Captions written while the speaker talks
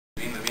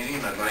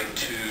like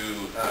to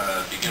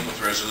begin with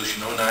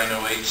Resolution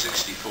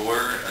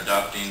 090864,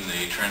 adopting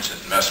the Transit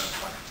Investment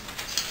Plan.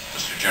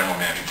 Mr. General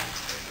Manager.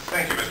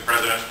 Thank you, Mr.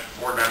 President,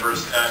 board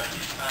members. At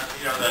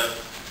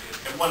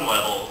one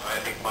level,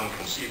 I think one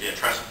can see the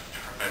Transit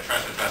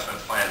Investment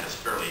Plan, this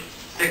fairly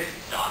thick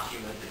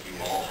document that you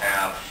all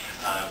have,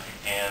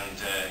 and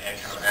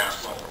kind of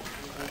ask, well,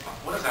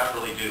 what does that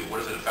really do?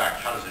 What does it affect?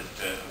 How does it?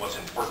 What's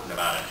important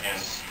about it? And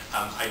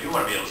I do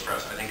want to be able to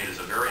stress, I think it is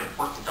a very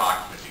important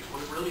document because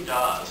what it really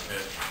does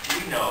is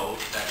we know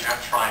that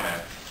at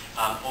TriMet,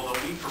 although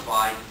we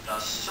provide the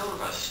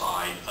service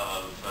side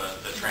of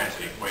the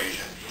transit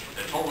equation,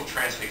 the total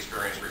transit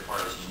experience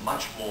requires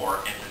much more,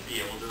 and to be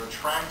able to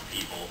attract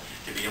people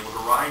to be able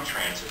to ride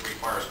transit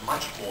requires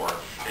much more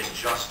than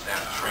just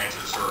that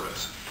transit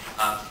service.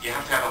 You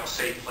have to have a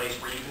safe place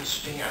where you can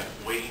stand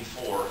waiting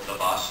for the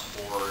bus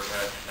or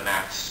the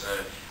MAX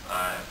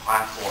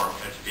platform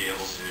to be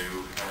able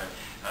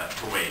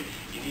to wait.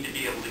 You need to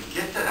be able to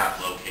get to that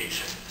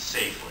location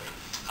safely.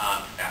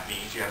 That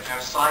means you have to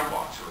have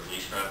sidewalks, or at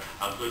least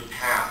a good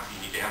path.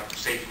 You need to have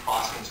safe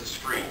crossings of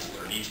streets.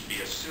 There needs to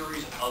be a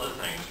series of other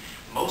things,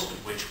 most of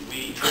which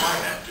we,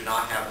 TriMet, do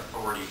not have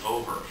authority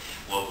over.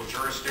 Local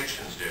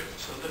jurisdictions do.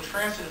 So the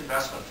Transit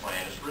Investment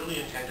Plan is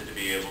really intended to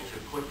be able to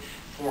put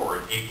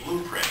forward a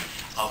blueprint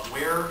of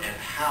where and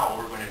how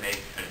we're going to make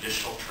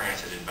additional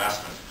transit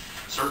investments.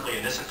 Certainly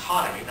in this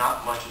economy,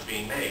 not much is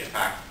being made. In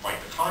fact, quite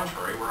the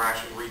contrary, we're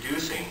actually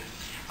reducing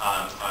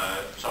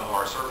some of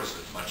our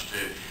services, much to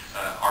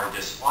our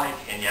dislike,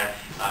 and yet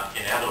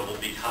inevitable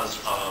because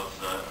of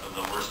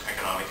the worst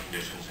economic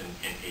conditions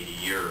in 80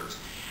 years.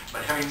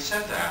 But having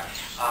said that,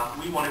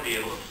 we want to be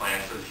able to plan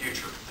for the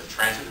future. The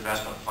Transit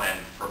Investment Plan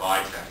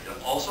provides that.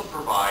 It also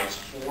provides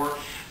for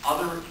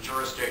other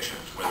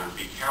jurisdictions, whether it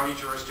be county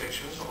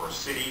jurisdictions or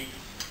city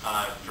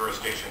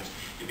jurisdictions,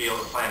 to be able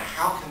to plan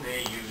how can they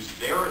use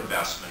their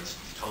investments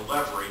to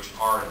leverage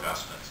our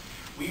investments.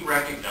 We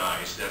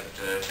recognize that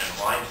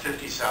line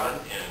 57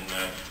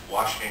 in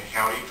Washington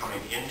County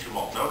coming into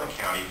Multnomah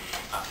County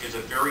is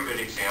a very good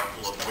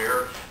example of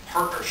where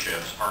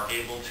partnerships are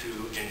able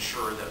to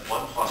ensure that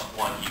 1 +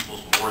 1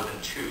 equals more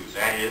than 2.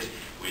 That is,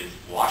 with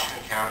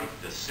Washington County,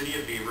 the City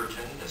of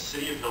Beaverton, the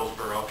City of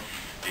Hillsborough,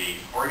 the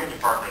Oregon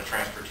Department of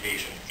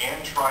Transportation,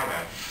 and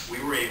TriMet, we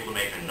were able to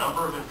make a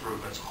number of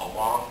improvements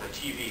along the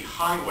TV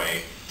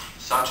highway,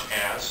 such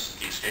as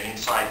extending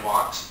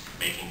sidewalks,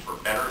 making for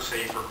better,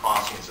 safer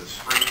crossings of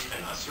streets,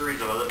 and a series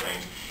of other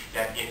things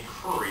that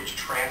encourage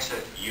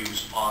transit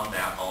use on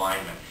that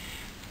alignment.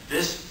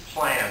 This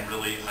plan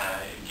really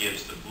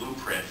gives the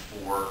blueprint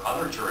for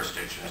other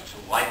jurisdictions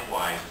to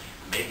likewise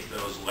make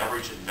those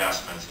leverage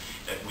investments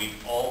that we've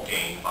all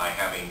gained by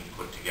having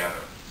put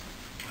together.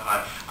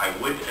 I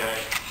would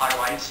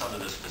highlight some of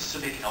the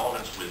specific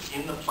elements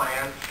within the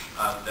plan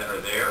that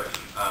are there.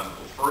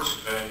 First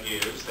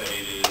is that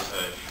it is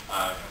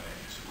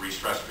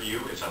re-stress for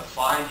you. It's a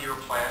 5-year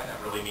plan. That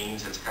really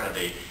means it's kind of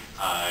a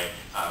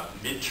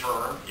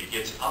midterm. It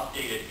gets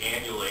updated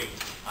annually.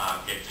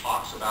 It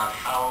talks about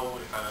how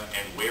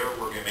and where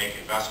we're going to make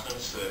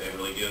investments. It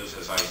really gives,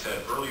 as I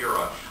said earlier,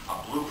 a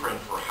blueprint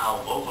for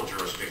how local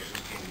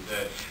jurisdictions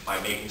can, by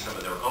making some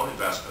of their own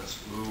investments,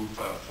 move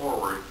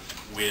forward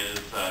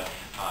with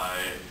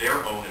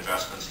their own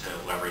investments to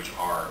leverage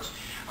ours.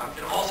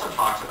 It also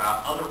talks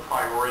about other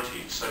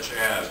priorities, such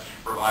as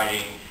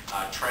providing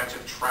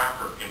transit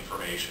tracker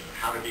information,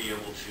 how to be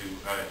able to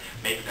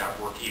make that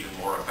work even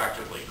more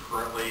effectively.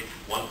 Currently,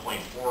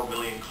 1.4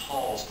 million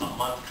calls a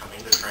month coming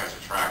to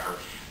Transit Tracker,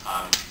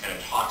 and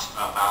it talks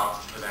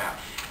about that.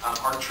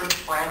 Our trip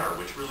planner,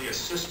 which really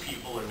assists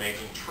people in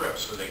making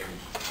trips, so they can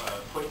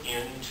put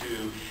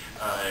into,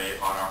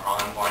 on our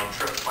online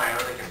trip planner,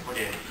 they can put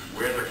in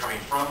where they're coming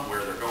from,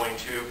 where they're going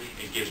to.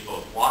 It gives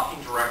both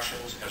walking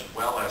directions as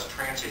well as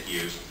transit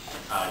use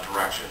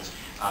directions,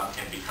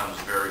 and becomes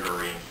very,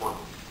 very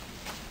important.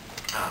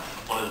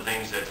 One of the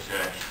things that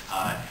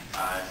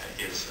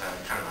is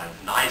kind of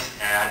a nice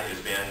add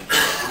has been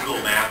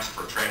Google Maps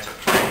for transit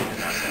planning, and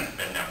that's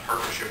been that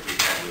partnership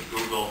we've had with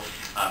Google.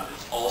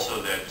 It's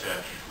also that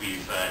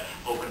we've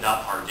opened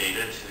up our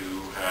data to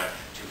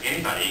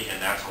anybody,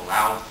 and that's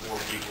allowed for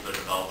people to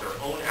develop their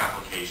own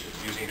applications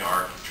using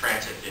our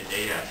transit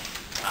data.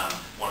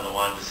 One of the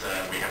ones,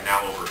 we have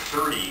now over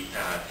 30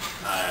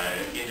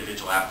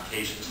 individual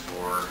applications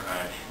for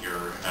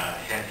your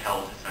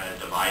handheld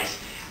device.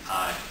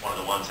 One of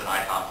the ones that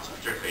I thought was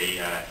particularly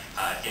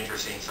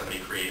interesting, somebody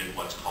created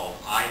what's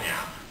called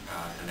iNap,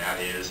 and that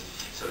is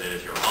so that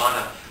if you're on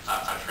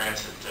a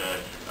transit,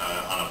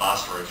 on a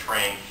bus or a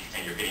train,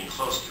 and you're getting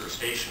close to your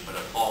station but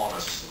have fallen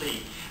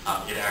asleep,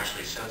 it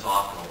actually sends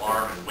off an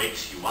alarm and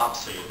wakes you up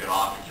so you'll get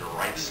off at your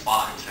right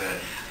spot.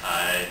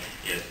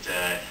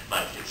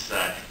 But it's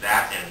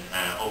that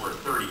and over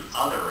 30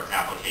 other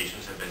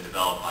applications have been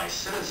developed by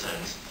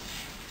citizens,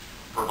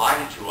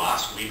 provided to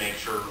us. We make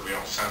sure we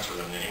don't censor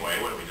them in any way.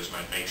 We just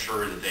might make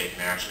sure that they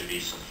can actually be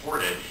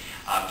supported,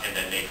 and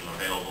then make them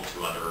available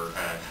to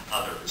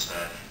others.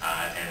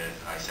 And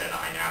I said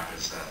iNap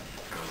is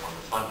kind of one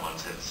of the fun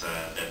ones that's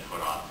been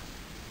put on.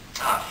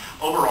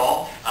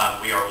 Overall,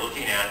 we are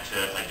looking at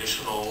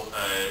additional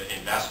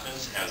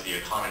investments as the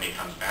economy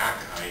comes back.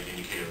 I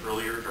indicated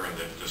earlier during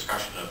the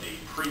discussion of the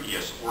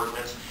previous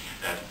ordinance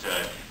that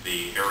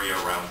the area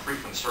around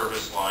frequent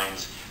service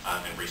lines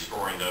and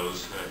restoring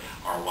those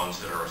are ones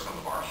that are some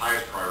of our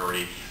highest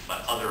priority,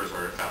 but others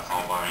are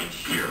outlined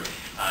here.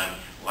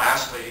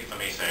 Lastly, let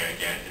me say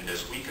again, in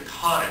this weak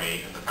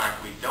economy and the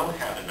fact we don't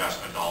have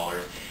investment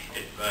dollars,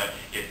 it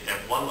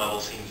at one level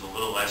seems a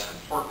little less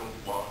important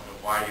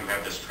why you have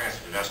this transit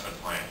investment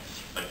plan.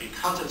 But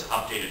because it's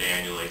updated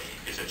annually,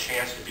 it's a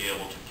chance to be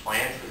able to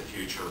plan for the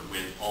future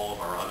with all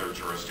of our other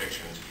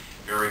jurisdictions.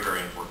 Very, very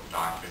important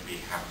document.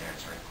 Be happy to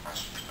answer any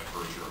questions, but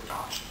urge your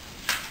adoption.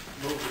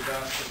 Move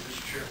adoption,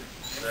 Mr. Chairman.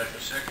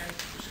 Second.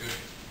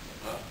 Discussion.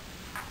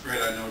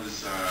 Fred, I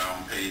noticed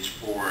on page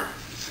 4,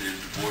 it says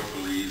the board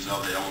believes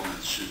other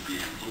elements should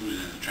be included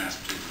in the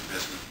transportation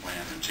investment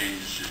plan and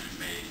changes should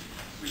be made.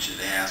 We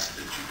should ask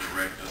that you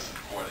direct us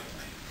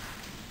accordingly.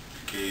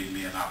 You gave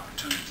me an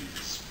opportunity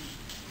to speak.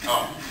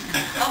 Oh,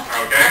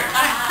 okay.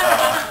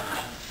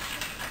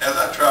 As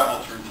I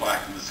travel through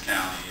Clackamas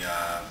County,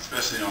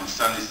 especially on the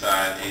sunny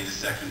side,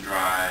 82nd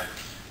Drive,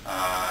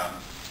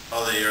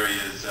 other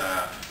areas,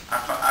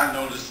 I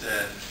noticed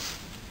that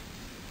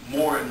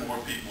more and more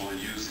people are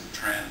using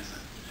transit,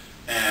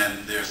 and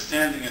they're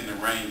standing in the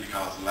rain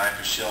because of lack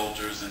of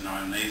shelters, and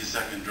on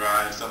 82nd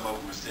Drive, some of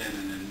them are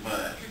standing in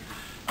mud.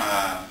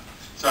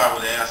 So I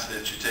would ask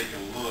that you take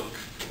a look.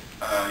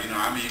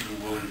 I'm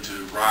even willing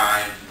to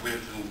ride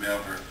with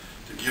whomever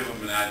to give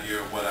them an idea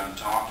of what I'm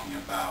talking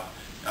about,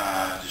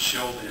 to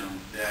show them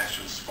the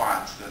actual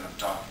spots that I'm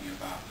talking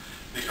about.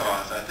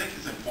 Because I think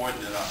it's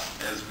important that,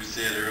 as we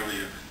said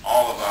earlier,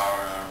 all of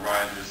our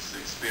riders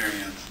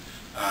experience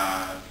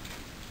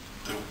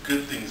the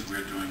good things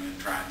we're doing in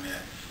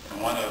TriMet.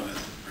 And one of them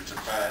is to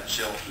provide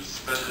shelters,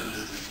 especially in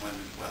this inclement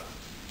weather.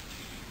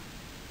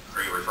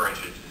 Are you referring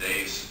to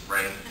today's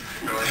rain?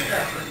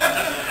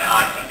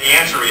 The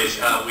answer is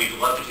we'd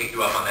love to take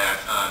you up on that.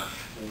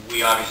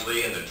 We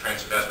obviously, in the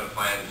Transit Investment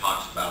Plan,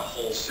 talks about a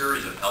whole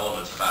series of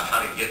elements about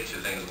how to get to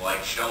things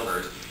like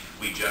shelters.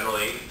 We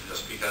generally,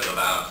 just because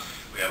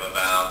we have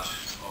about,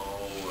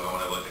 I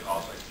want to look at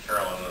also,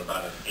 Carolyn,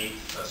 about an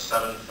eighth, a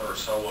seventh or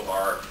so of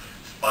our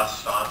bus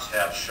stops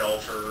have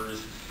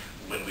shelters.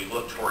 When we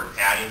look toward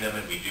adding them,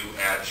 and we do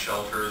add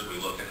shelters, we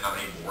look at how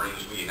many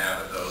boardings we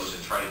have at those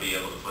and try to be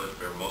able to put it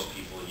where most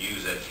people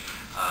use it.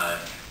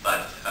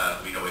 But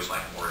we'd always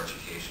like more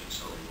education,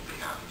 so we will be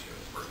happy to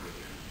work with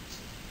you.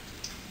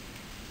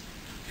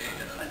 Okay,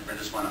 I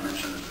just want to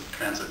mention that the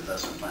Transit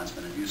Investment Plan has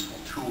been a useful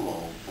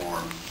tool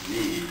for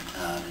me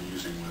in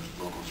using with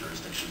local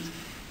jurisdictions,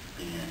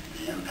 being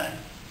the impact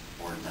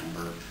board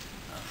member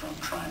from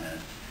TriMet.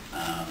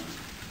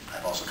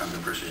 I've also come to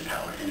appreciate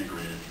how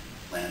integrated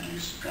land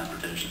use,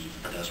 transportation,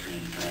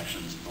 pedestrian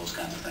connections, those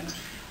kinds of things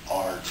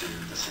are to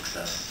the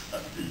success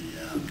of the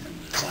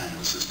design of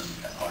the system,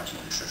 are to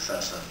the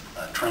success of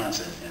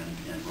transit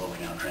and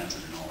rolling out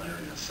transit in all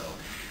areas. So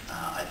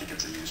I think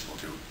it's a useful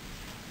tool.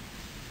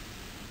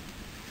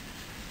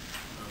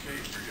 Okay,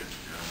 very good.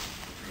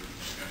 Further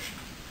discussion.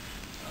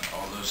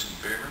 All those in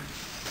favor?